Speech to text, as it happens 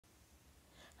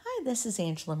this is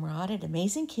Angela Moorad at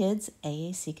Amazing Kids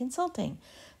AAC Consulting.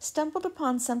 Stumbled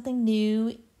upon something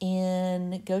new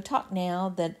in GoTalk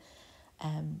Now that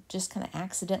just kind of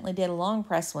accidentally did a long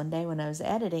press one day when I was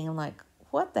editing. I'm like,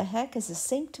 what the heck is a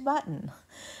synced button?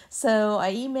 So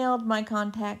I emailed my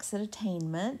contacts at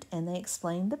Attainment and they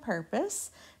explained the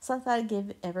purpose. So I thought I'd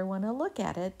give everyone a look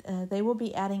at it. They will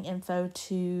be adding info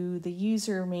to the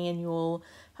user manual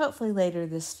hopefully later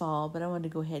this fall, but I wanted to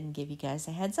go ahead and give you guys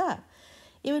a heads up.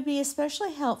 It would be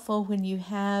especially helpful when you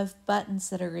have buttons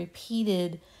that are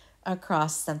repeated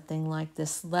across something like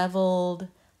this leveled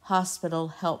hospital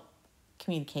help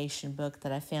communication book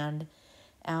that I found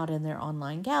out in their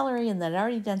online gallery and that I'd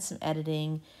already done some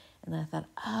editing. And I thought,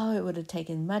 oh, it would have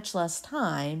taken much less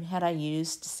time had I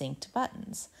used synced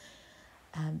buttons.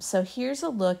 So here's a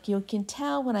look. You can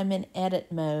tell when I'm in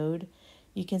edit mode,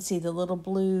 you can see the little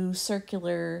blue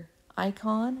circular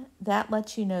icon. That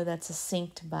lets you know that's a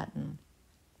synced button.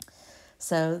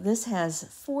 So this has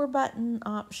 4-button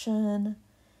option.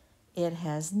 It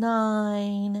has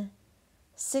 9,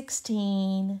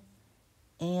 16,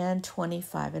 and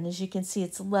 25. And as you can see,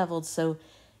 it's leveled, so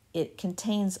it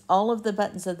contains all of the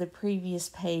buttons of the previous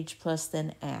page plus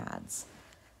then adds.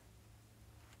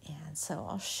 And so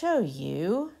I'll show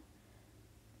you.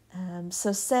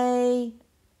 So say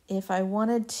if I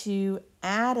wanted to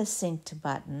add a synced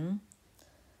button,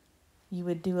 you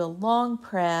would do a long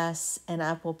press and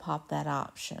up will pop that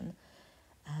option.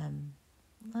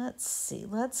 Let's see,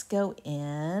 let's go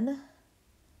in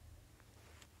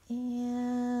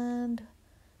and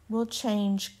we'll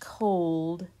change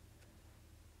cold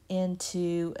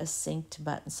into a synced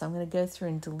button. So I'm going to go through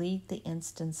and delete the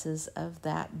instances of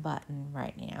that button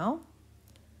right now.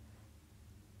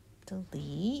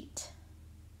 Delete.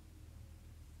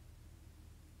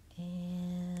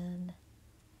 And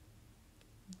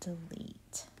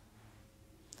delete.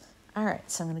 All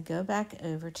right, so I'm going to go back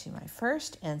over to my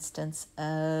first instance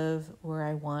of where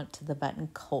I want the button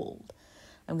cold.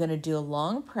 I'm going to do a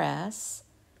long press,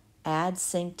 add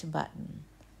synced button.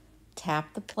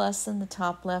 Tap the plus in the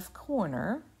top left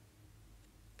corner,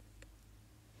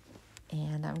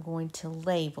 and I'm going to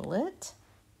label it.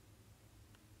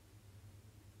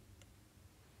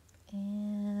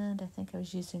 And I think I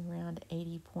was using around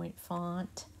 80-point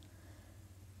font.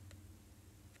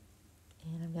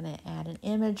 And I'm going to add an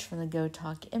image from the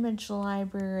GoTalk image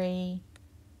library.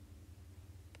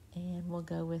 And we'll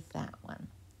go with that one.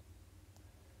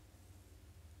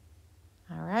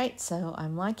 All right, so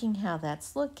I'm liking how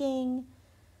that's looking.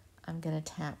 I'm going to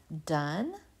tap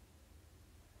done.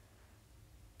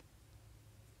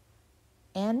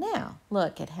 And now,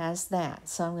 look, it has that.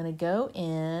 So I'm going to go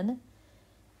in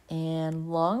and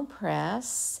long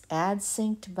press, add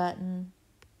synced button,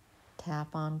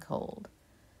 tap on cold.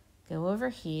 Go over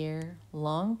here,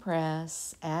 long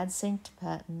press, add synced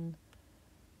button,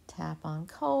 tap on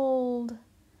cold.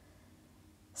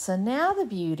 So now the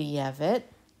beauty of it,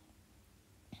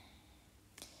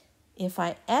 if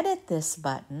I edit this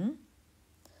button,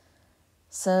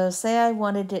 so say I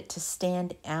wanted it to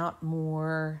stand out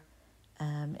more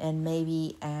and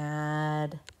maybe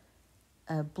add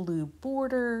a blue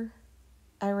border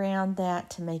around that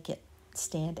to make it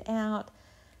stand out,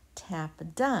 tap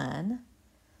done.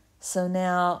 So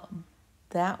now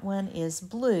that one is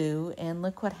blue, and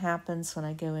look what happens when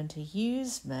I go into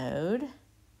use mode.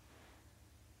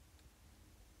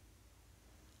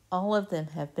 All of them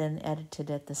have been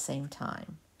edited at the same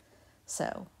time.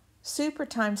 So super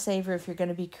time saver if you're going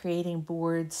to be creating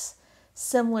boards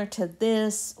similar to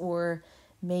this or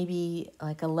maybe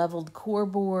like a leveled core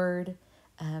board.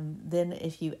 Then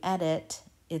if you edit,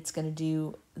 it's going to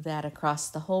do that across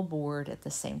the whole board at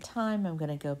the same time. I'm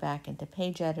going to go back into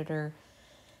Page Editor.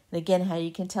 And again, how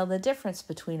you can tell the difference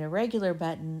between a regular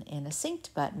button and a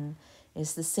synced button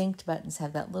is the synced buttons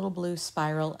have that little blue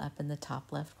spiral up in the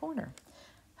top left corner.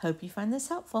 Hope you find this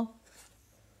helpful.